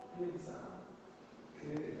piensa que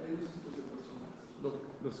hay dos tipos de personas.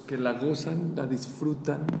 Los que la gozan, la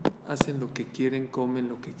disfrutan, hacen lo que quieren, comen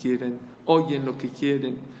lo que quieren, oyen lo que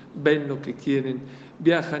quieren, ven lo que quieren,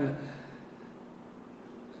 viajan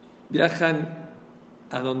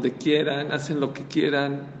a donde quieran, hacen lo que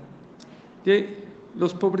quieran. Y hay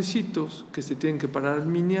los pobrecitos que se tienen que parar al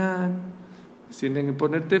minyan, tienen que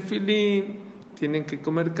poner tefilín, tienen que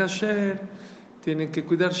comer kasher, tienen que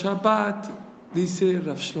cuidar Shabbat. Dice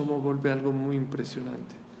Rav Shlomo Volbe algo muy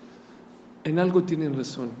impresionante. En algo tienen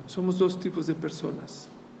razón, somos dos tipos de personas,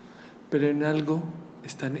 pero en algo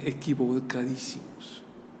están equivocadísimos.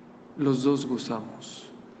 Los dos gozamos.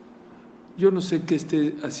 Yo no sé qué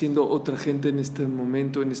esté haciendo otra gente en este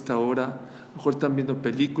momento, en esta hora. A lo mejor están viendo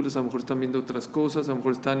películas, a lo mejor están viendo otras cosas, a lo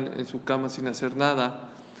mejor están en su cama sin hacer nada.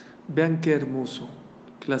 Vean qué hermoso,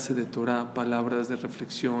 clase de Torah, palabras de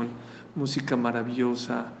reflexión, música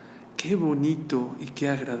maravillosa. Qué bonito y qué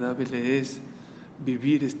agradable es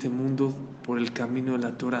vivir este mundo por el camino de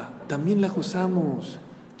la Torah. También la gozamos,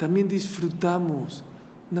 también disfrutamos,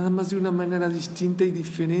 nada más de una manera distinta y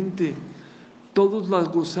diferente. Todos las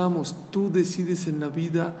gozamos, tú decides en la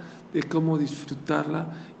vida de cómo disfrutarla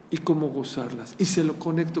y cómo gozarlas. Y se lo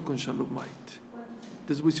conecto con Shalom Bait.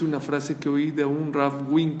 Les voy a decir una frase que oí de un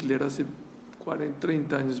Rav Winkler hace 40,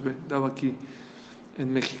 30 años, estaba aquí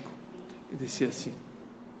en México, y decía así: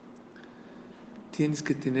 tienes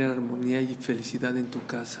que tener armonía y felicidad en tu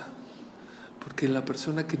casa, porque la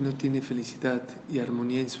persona que no tiene felicidad y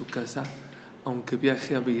armonía en su casa, aunque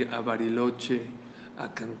viaje a Bariloche,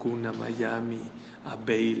 a Cancún, a Miami, a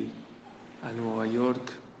Vail, a Nueva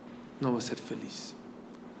York, no va a ser feliz.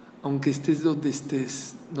 Aunque estés donde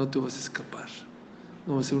estés, no te vas a escapar,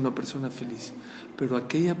 no vas a ser una persona feliz. Pero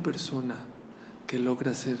aquella persona que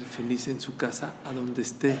logra ser feliz en su casa, a donde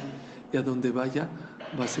esté y a donde vaya,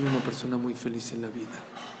 va a ser una persona muy feliz en la vida.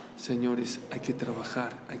 Señores, hay que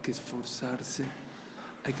trabajar, hay que esforzarse,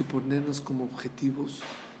 hay que ponernos como objetivos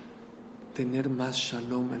tener más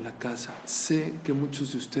shalom en la casa. Sé que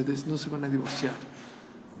muchos de ustedes no se van a divorciar,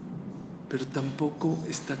 pero tampoco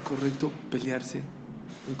está correcto pelearse,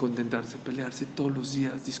 contentarse, pelearse todos los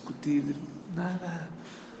días, discutir, nada,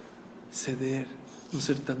 ceder, no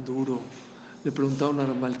ser tan duro. Le preguntaron a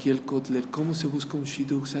Ramalkiel Kotler, ¿cómo se busca un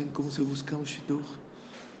shidduch? ¿Saben cómo se busca un shidduch?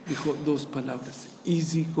 Dijo dos palabras: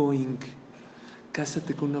 easy going.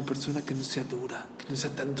 Cásate con una persona que no sea dura, que no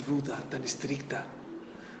sea tan ruda, tan estricta,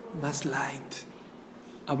 más light.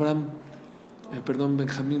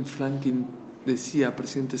 Benjamin Franklin decía,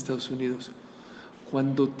 presidente de Estados Unidos: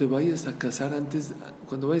 cuando te vayas a casar,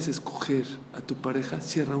 cuando vayas a escoger a tu pareja,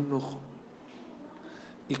 cierra un ojo.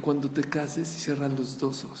 Y cuando te cases, cierra los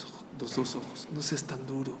dos ojos. No seas tan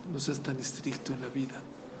duro, no seas tan estricto en la vida.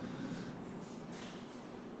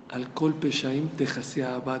 Al kol peshaim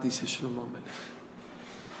techasea abá, dice Shlomo Melech.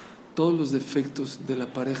 Todos los defectos de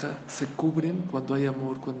la pareja se cubren cuando hay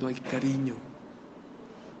amor, cuando hay cariño.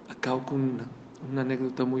 Acabo con una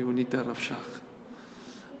anécdota muy bonita de Rav Shach.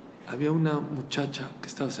 Había una muchacha que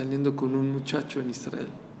estaba saliendo con un muchacho en Israel.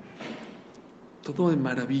 Todo de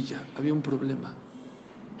maravilla. Había un problema.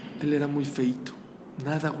 Él era muy feito,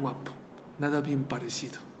 nada guapo, nada bien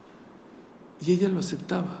parecido. Y ella lo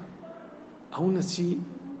aceptaba. Aún así,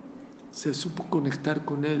 se supo conectar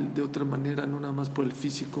con él de otra manera, no nada más por el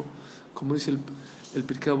físico. Como dice el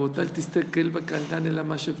Pirkei Avot,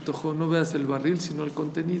 no veas el barril, sino el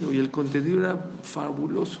contenido. Y el contenido era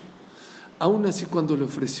fabuloso. Aún así, cuando le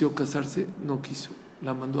ofreció casarse, no quiso.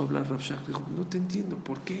 La mandó a hablar Rav Shach. Dijo: no te entiendo,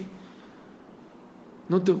 ¿por qué?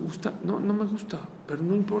 ¿No te gusta? No, no me gusta, pero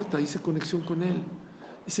no importa, hice conexión con él.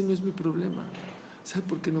 Ese no es mi problema. ¿Sabe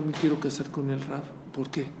por qué no me quiero casar con el Rav? ¿Por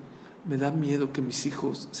qué? Me da miedo que mis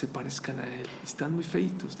hijos se parezcan a él. Están muy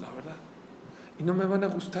feitos, la verdad. Y no me van a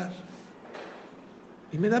gustar.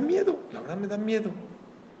 Y me da miedo, la verdad me da miedo.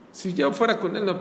 Si yo fuera con él,